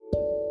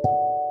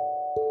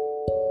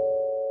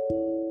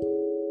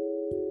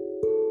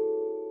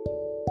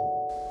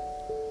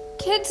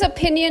Kids'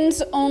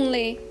 opinions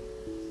only.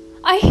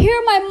 I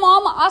hear my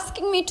mom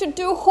asking me to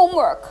do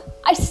homework.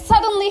 I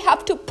suddenly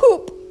have to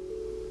poop.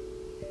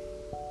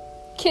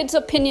 Kids'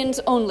 opinions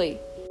only.